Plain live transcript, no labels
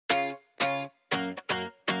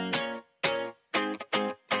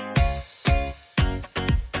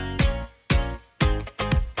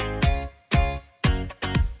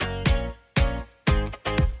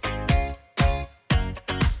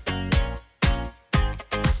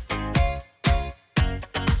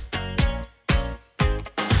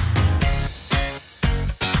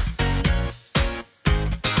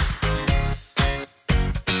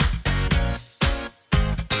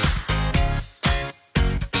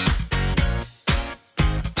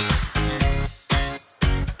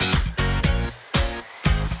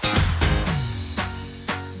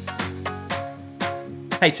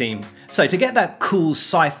Hey team, so to get that cool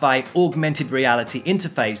sci-fi augmented reality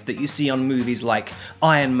interface that you see on movies like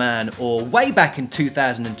Iron Man or way back in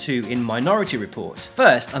 2002 in Minority Report,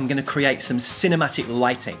 first I'm going to create some cinematic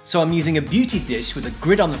lighting. So I'm using a beauty dish with a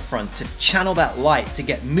grid on the front to channel that light to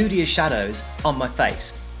get moodier shadows on my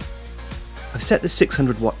face. I've set the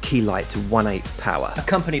 600 watt key light to 1/8 power,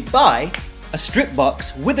 accompanied by a strip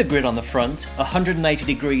box with a grid on the front, 180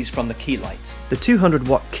 degrees from the key light. The 200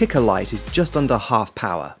 watt kicker light is just under half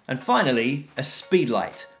power. And finally, a speed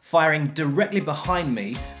light, firing directly behind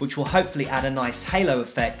me, which will hopefully add a nice halo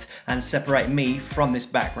effect and separate me from this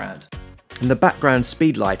background. And the background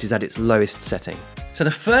speed light is at its lowest setting. So the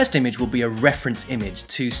first image will be a reference image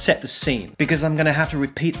to set the scene, because I'm going to have to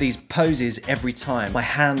repeat these poses every time. My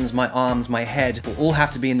hands, my arms, my head will all have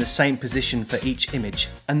to be in the same position for each image.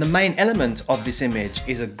 And the main element of this image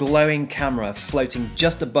is a glowing camera floating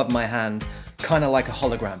just above my hand, kind of like a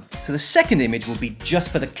hologram. So the second image will be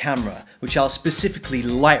just for the camera, which I'll specifically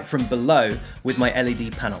light from below with my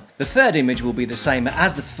LED panel. The third image will be the same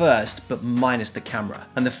as the first, but minus the camera.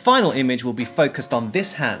 And the final image will be focused on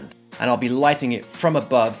this hand, and I'll be lighting it from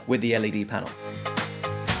above with the LED panel.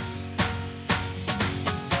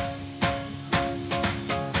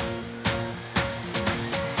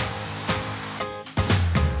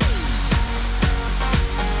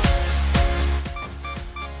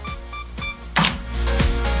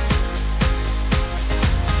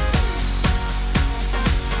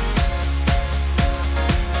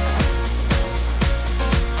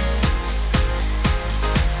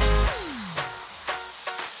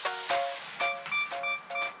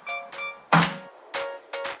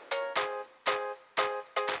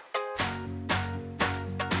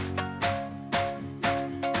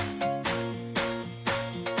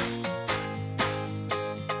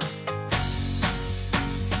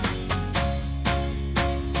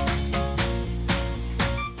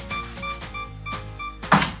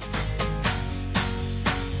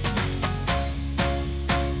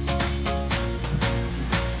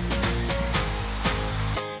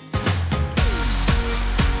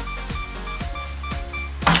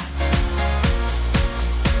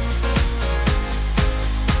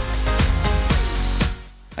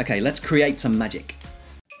 Okay, let's create some magic.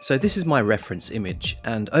 So this is my reference image,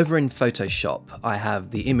 and over in Photoshop I have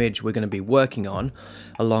the image we're going to be working on,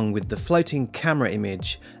 along with the floating camera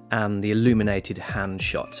image and the illuminated hand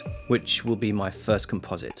shot, which will be my first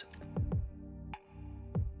composite.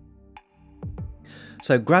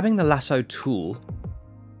 So grabbing the lasso tool,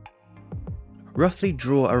 roughly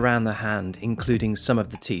draw around the hand including some of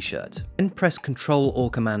the t-shirt. Then press Ctrl or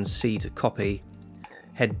Command C to copy,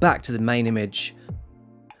 head back to the main image,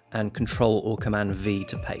 and Ctrl or Command V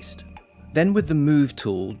to paste. Then with the Move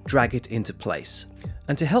tool, drag it into place.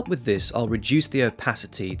 And to help with this, I'll reduce the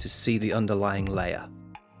opacity to see the underlying layer.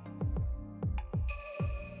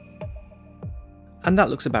 And that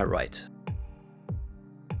looks about right.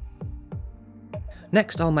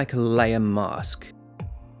 Next, I'll make a layer mask.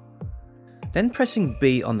 Then pressing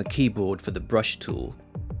B on the keyboard for the brush tool,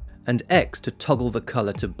 and X to toggle the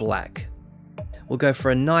color to black. We'll go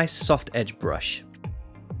for a nice soft edge brush.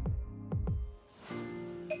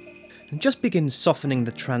 And just begin softening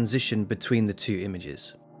the transition between the two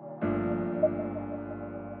images.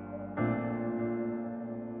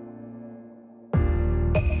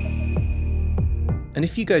 And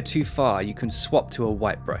if you go too far, you can swap to a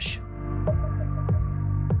white brush.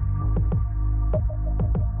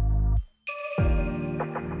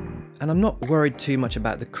 And I'm not worried too much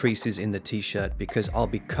about the creases in the t-shirt because I'll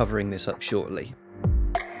be covering this up shortly.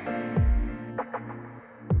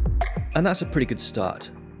 And that's a pretty good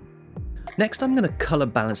start. Next, I'm going to color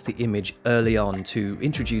balance the image early on to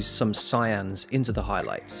introduce some cyans into the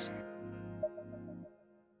highlights.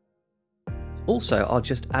 Also, I'll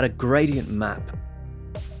just add a gradient map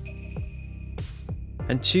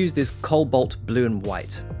and choose this cobalt blue and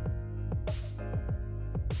white.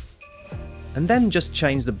 And then just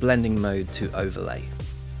change the blending mode to overlay.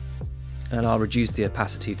 And I'll reduce the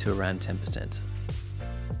opacity to around 10%.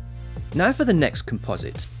 Now for the next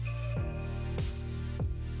composite.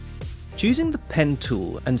 Choosing the pen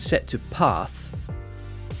tool and set to path,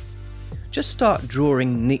 just start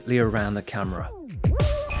drawing neatly around the camera.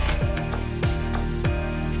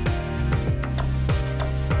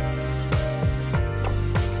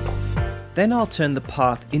 Then I'll turn the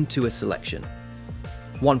path into a selection.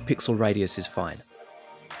 1 pixel radius is fine.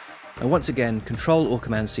 And once again, Ctrl or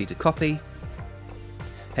Command C to copy,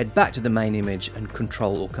 head back to the main image and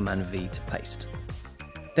Ctrl or Command V to paste.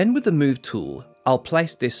 Then with the Move tool, I'll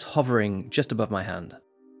place this hovering just above my hand,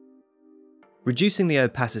 reducing the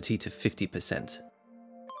opacity to 50%.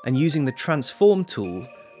 and using the transform tool,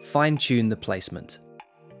 fine-tune the placement.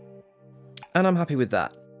 And I'm happy with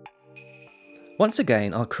that. Once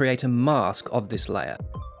again, I'll create a mask of this layer.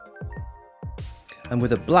 And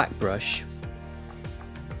with a black brush,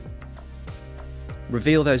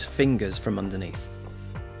 reveal those fingers from underneath.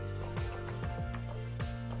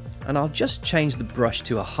 And I'll just change the brush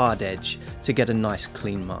to a hard edge to get a nice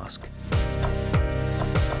clean mask.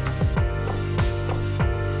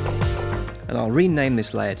 And I'll rename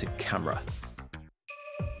this layer to camera.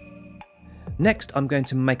 Next, I'm going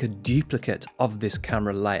to make a duplicate of this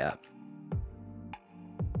camera layer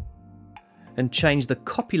and change the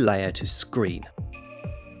copy layer to screen.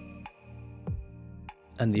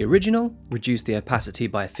 And the original, reduce the opacity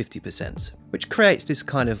by 50%, which creates this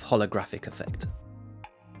kind of holographic effect.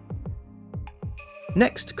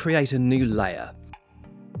 Next, create a new layer.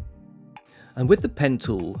 And with the pen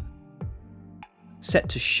tool, set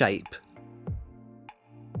to shape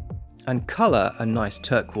and color a nice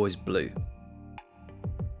turquoise blue.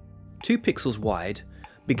 2 pixels wide,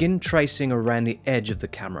 begin tracing around the edge of the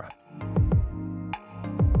camera.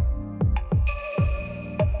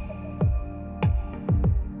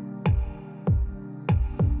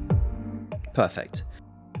 Perfect.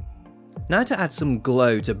 Now to add some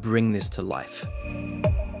glow to bring this to life.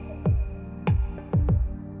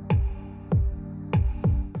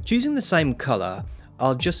 Choosing the same color,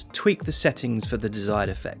 I'll just tweak the settings for the desired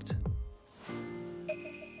effect.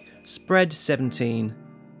 Spread 17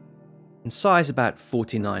 and size about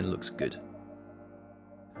 49 looks good.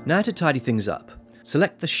 Now to tidy things up,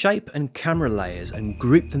 select the shape and camera layers and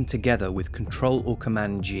group them together with Ctrl or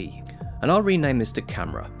Command G, and I'll rename this to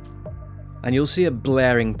camera. And you'll see a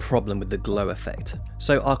blaring problem with the glow effect,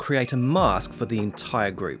 so I'll create a mask for the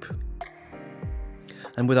entire group.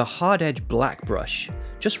 And with a hard edge black brush,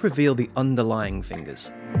 just reveal the underlying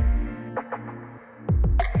fingers.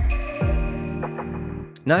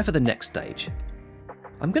 Now for the next stage.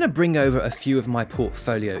 I'm going to bring over a few of my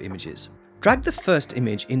portfolio images. Drag the first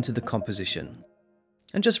image into the composition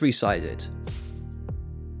and just resize it.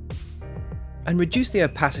 And reduce the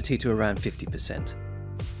opacity to around 50%.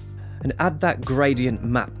 And add that gradient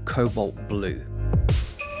map cobalt blue.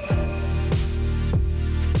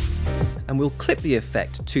 And we'll clip the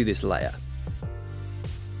effect to this layer.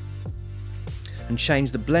 And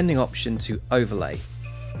change the blending option to overlay.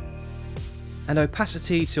 And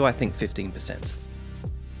opacity to I think 15%.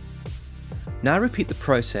 Now repeat the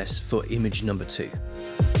process for image number 2.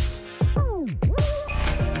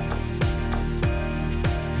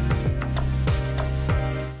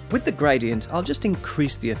 With the gradient, I'll just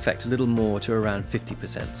increase the effect a little more to around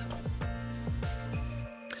 50%.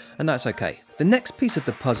 And that's okay. The next piece of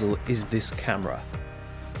the puzzle is this camera.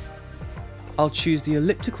 I'll choose the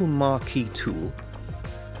elliptical marquee tool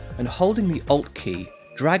and holding the Alt key,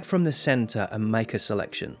 drag from the center and make a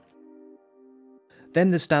selection.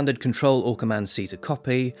 Then the standard Ctrl or Command C to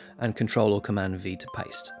copy and Ctrl or Command V to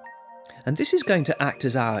paste. And this is going to act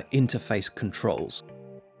as our interface controls.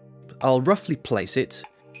 I'll roughly place it,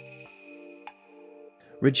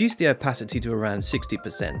 reduce the opacity to around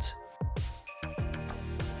 60%,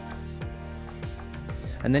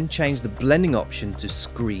 and then change the blending option to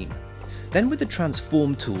screen. Then with the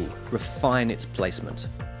transform tool, refine its placement.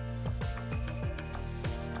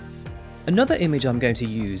 Another image I'm going to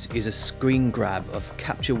use is a screen grab of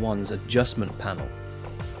Capture One's adjustment panel.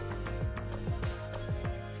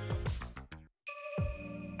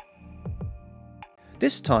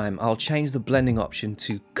 This time I'll change the blending option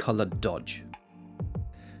to color dodge.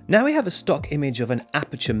 Now we have a stock image of an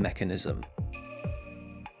aperture mechanism.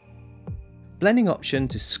 Blending option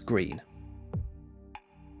to screen.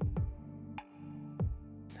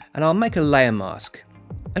 And I'll make a layer mask.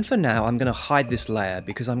 And for now I'm going to hide this layer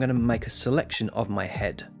because I'm going to make a selection of my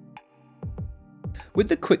head. With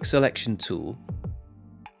the quick selection tool,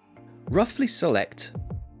 roughly select,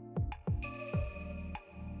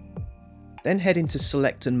 then head into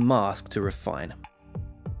select and mask to refine.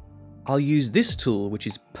 I'll use this tool, which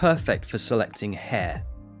is perfect for selecting hair,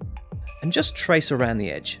 and just trace around the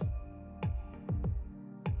edge.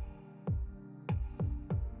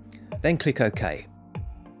 Then click OK.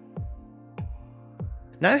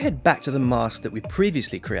 Now head back to the mask that we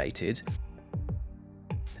previously created,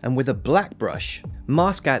 and with a black brush,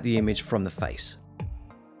 mask out the image from the face.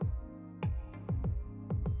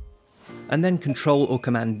 And then Ctrl or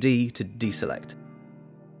Command D to deselect.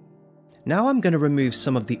 Now I'm going to remove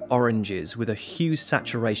some of the oranges with a hue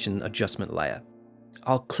saturation adjustment layer.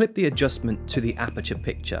 I'll clip the adjustment to the aperture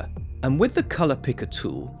picture, and with the color picker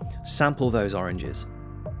tool, sample those oranges.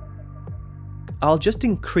 I'll just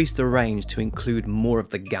increase the range to include more of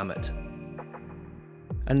the gamut.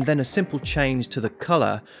 and then a simple change to the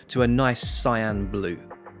colour to a nice cyan blue.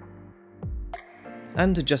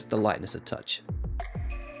 And adjust the lightness a touch.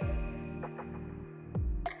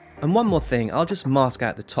 And one more thing, I'll just mask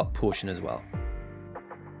out the top portion as well.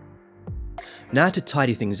 Now to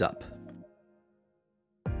tidy things up.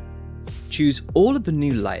 Choose all of the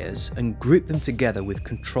new layers and group them together with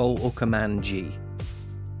Ctrl or Command G.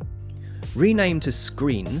 Rename to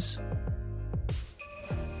screens,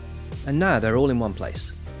 and now they're all in one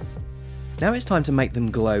place. Now it's time to make them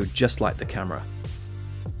glow just like the camera.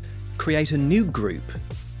 Create a new group.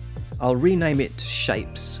 I'll rename it to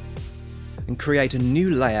shapes and create a new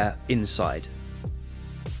layer inside.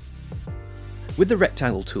 With the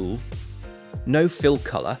rectangle tool, no fill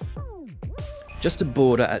color, just a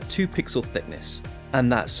border at 2 pixel thickness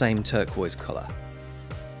and that same turquoise color.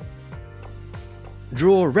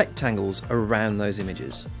 Draw rectangles around those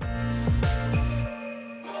images.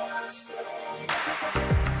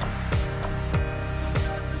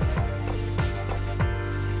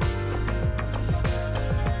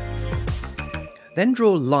 Then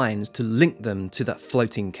draw lines to link them to that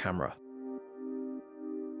floating camera.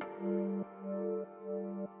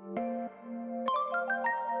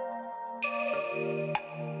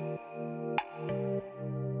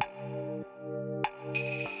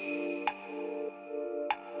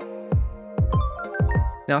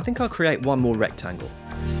 Now I think I'll create one more rectangle.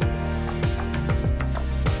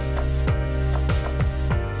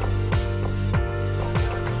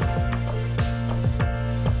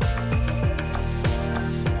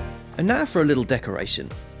 And now for a little decoration.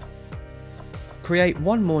 Create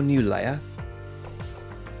one more new layer,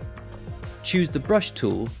 choose the brush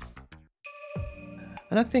tool,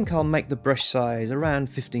 and I think I'll make the brush size around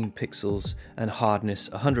 15 pixels and hardness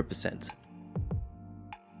 100%.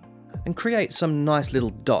 And create some nice little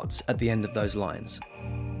dots at the end of those lines.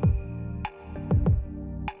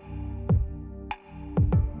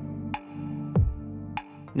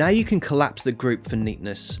 Now you can collapse the group for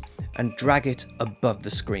neatness and drag it above the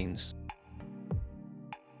screens.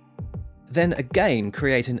 Then again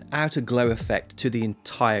create an outer glow effect to the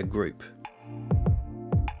entire group.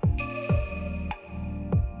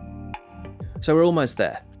 So we're almost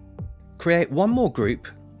there. Create one more group,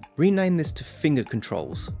 rename this to finger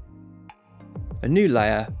controls. A new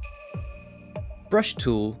layer, brush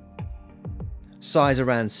tool, size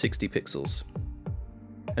around 60 pixels,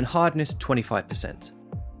 and hardness 25%.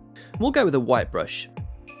 We'll go with a white brush,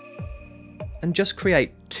 and just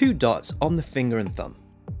create 2 dots on the finger and thumb.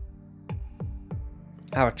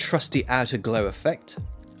 Our trusty outer glow effect,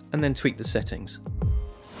 and then tweak the settings.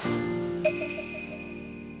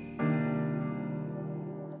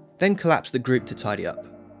 Then collapse the group to tidy up.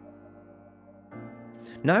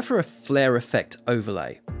 Now for a flare effect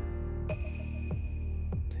overlay,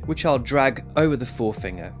 which I'll drag over the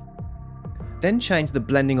forefinger. Then change the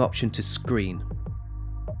blending option to screen,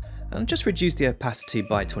 and just reduce the opacity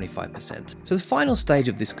by 25%. So the final stage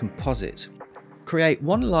of this composite, create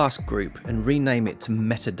one last group and rename it to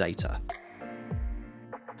metadata.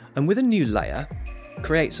 And with a new layer,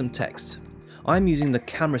 create some text. I'm using the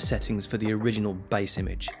camera settings for the original base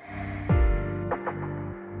image.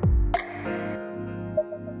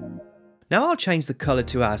 Now I'll change the colour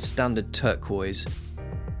to our standard turquoise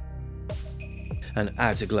and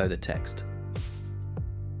outer glow the text.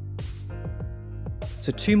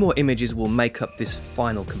 So 2 more images will make up this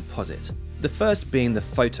final composite, the first being the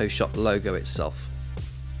Photoshop logo itself.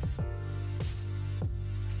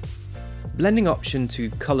 Blending option to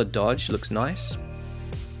colour dodge looks nice,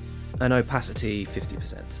 and opacity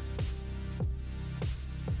 50%.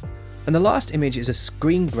 And the last image is a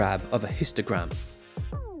screen grab of a histogram.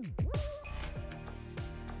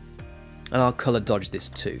 And I'll colour dodge this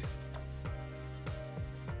too.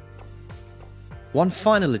 One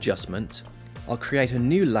final adjustment, I'll create a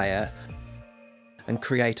new layer and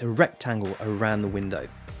create a rectangle around the window.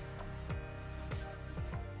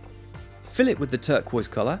 Fill it with the turquoise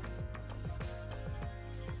colour,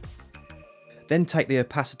 then take the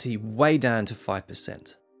opacity way down to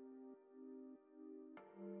 5%.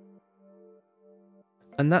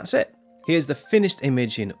 And that's it. Here's the finished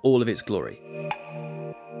image in all of its glory.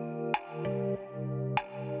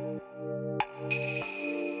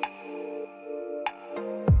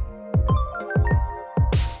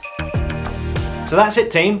 So that's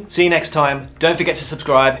it, team. See you next time. Don't forget to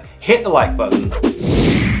subscribe, hit the like button,